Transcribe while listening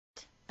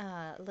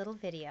little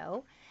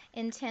video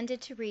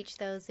intended to reach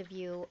those of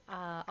you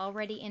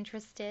already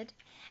interested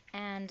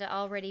and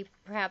already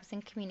perhaps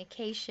in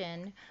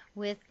communication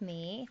with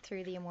me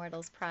through the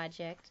Immortals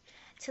project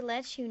to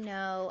let you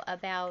know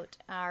about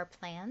our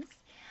plans.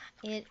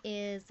 It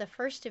is the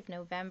 1st of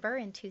November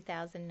in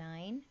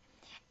 2009,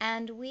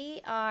 and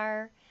we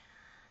are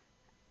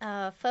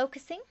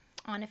focusing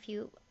on a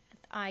few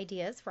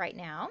ideas right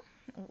now.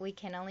 We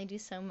can only do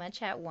so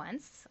much at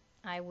once.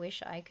 I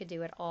wish I could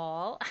do it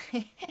all.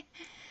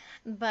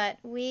 But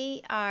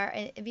we are,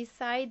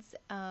 besides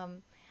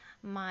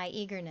my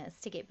eagerness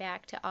to get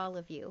back to all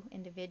of you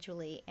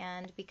individually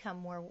and become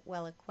more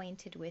well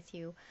acquainted with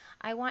you,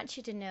 I want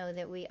you to know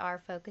that we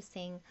are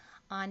focusing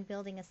on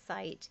building a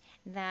site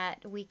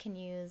that we can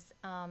use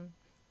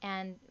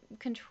and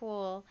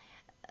control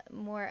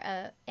more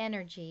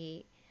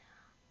energy.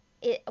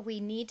 We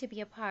need to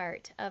be a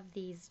part of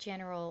these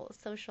general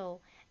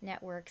social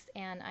networks,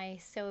 and I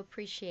so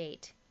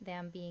appreciate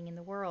them being in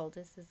the world.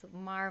 This is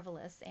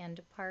marvelous and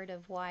part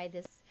of why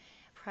this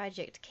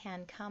project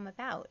can come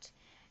about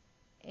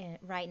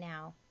right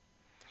now.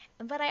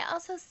 But I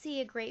also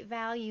see a great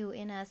value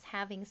in us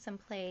having some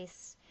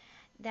place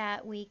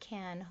that we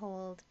can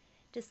hold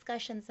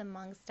discussions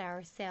amongst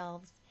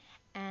ourselves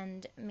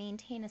and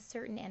maintain a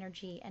certain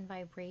energy and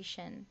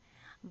vibration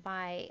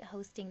by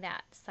hosting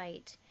that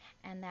site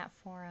and that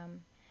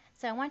forum.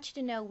 So I want you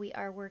to know we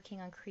are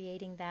working on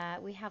creating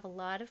that. We have a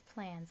lot of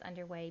plans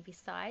underway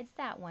besides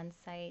that one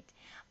site,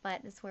 but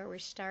it's where we're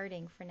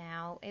starting for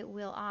now. It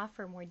will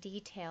offer more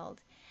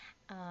detailed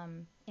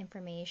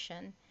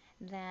information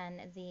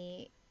than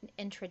the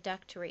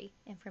introductory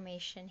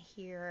information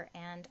here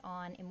and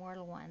on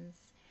Immortal Ones.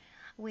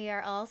 We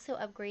are also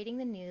upgrading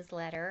the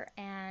newsletter,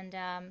 and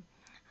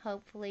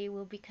hopefully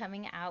we'll be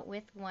coming out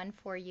with one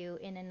for you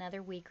in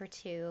another week or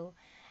two.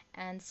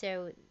 And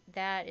so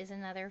that is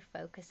another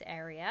focus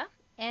area.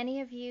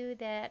 Any of you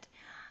that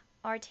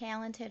are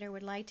talented or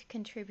would like to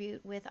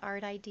contribute with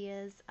art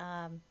ideas,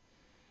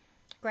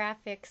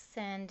 graphics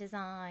and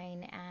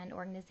design and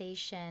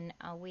organization,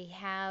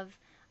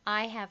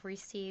 I have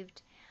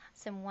received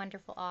some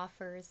wonderful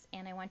offers,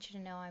 and I want you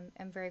to know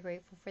I'm very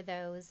grateful for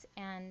those,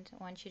 and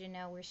I want you to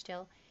know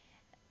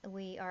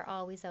we are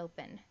always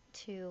open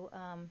to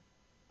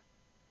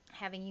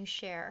having you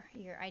share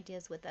your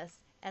ideas with us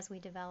as we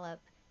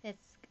develop.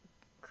 It's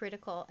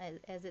critical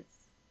as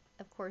it's,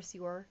 of course,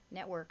 your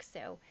network,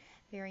 so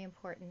very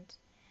important.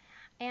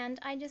 And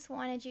I just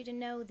wanted you to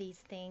know these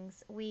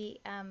things.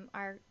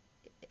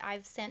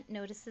 I've sent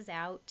notices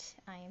out.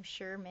 I am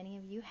sure many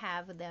of you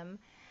have them,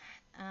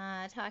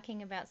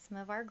 talking about some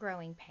of our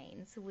growing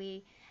pains.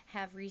 We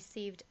have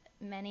received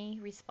many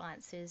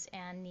responses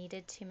and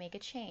needed to make a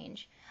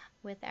change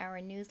with our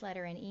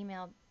newsletter and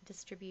email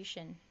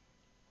distribution.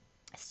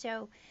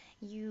 So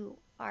you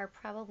are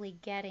probably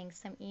getting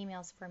some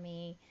emails from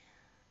me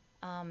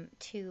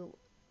to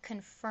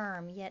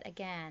confirm yet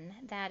again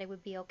that it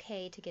would be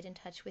okay to get in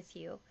touch with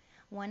you.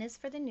 One is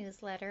for the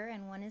newsletter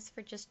and one is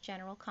for just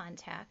general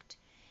contact.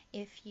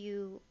 If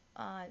you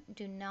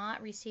do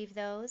not receive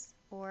those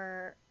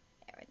or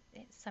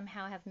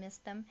somehow have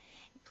missed them,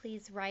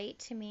 please write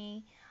to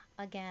me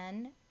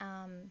again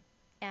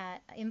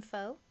at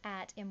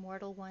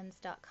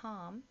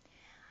info@immortalones.com,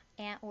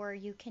 or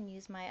you can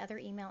use my other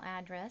email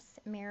address,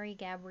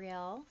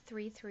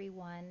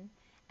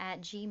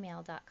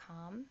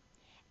 marygabrielle331@gmail.com,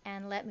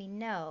 and let me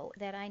know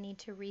that I need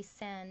to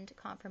resend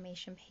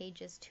confirmation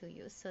pages to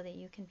you so that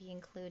you can be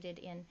included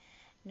in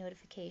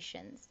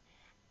notifications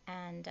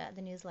and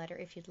the newsletter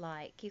if you'd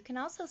like. You can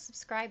also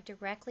subscribe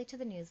directly to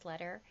the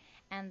newsletter,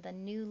 and the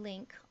new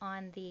link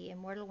on the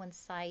Immortal One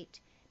site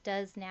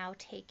does now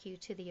take you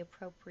to the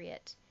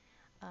appropriate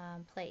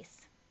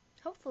place.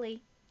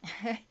 Hopefully.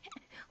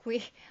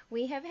 we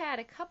have had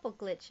a couple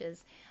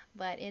glitches,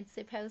 but it's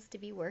supposed to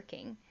be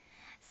working.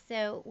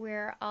 So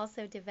we're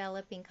also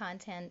developing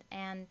content,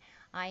 and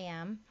I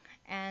am,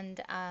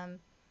 and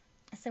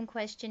some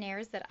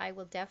questionnaires that I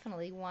will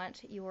definitely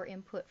want your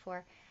input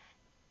for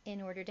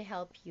in order to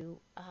help you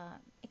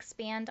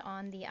expand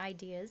on the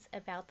ideas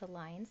about the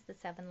lines, the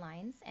 7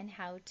 lines, and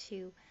how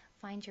to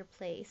find your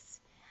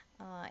place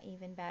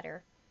even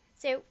better.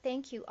 So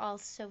thank you all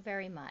so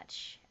very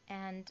much,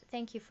 and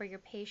thank you for your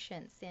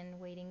patience in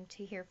waiting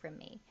to hear from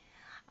me.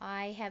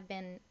 I have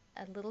been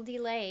a little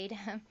delayed.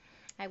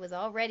 I was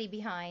already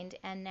behind,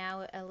 and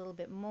now a little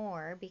bit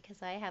more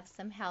because I have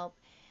some help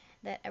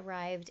that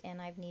arrived, and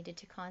I've needed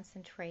to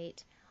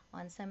concentrate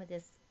on some of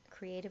this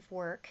creative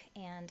work,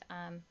 and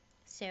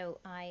so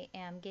I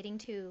am getting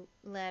to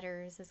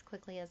letters as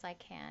quickly as I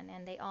can,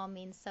 and they all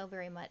mean so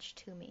very much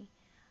to me.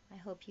 I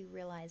hope you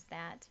realize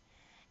that,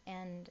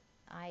 and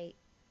I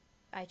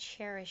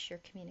cherish your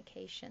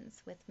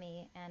communications with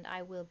me, and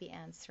I will be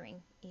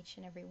answering each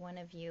and every one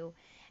of you.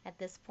 At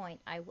this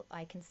point,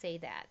 I can say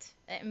that.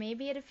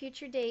 Maybe at a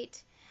future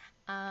date,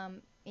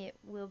 it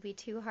will be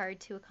too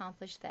hard to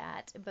accomplish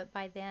that, but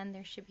by then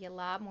there should be a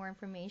lot more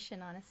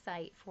information on a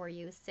site for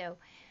you. So,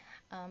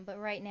 but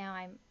right now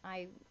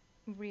I'm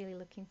really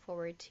looking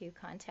forward to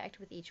contact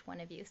with each one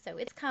of you. So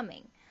it's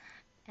coming.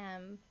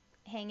 Um,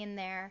 hang in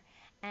there,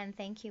 and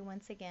thank you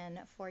once again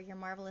for your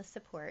marvelous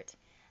support.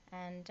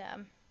 And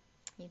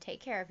you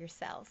take care of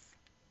yourselves.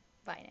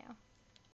 Bye now.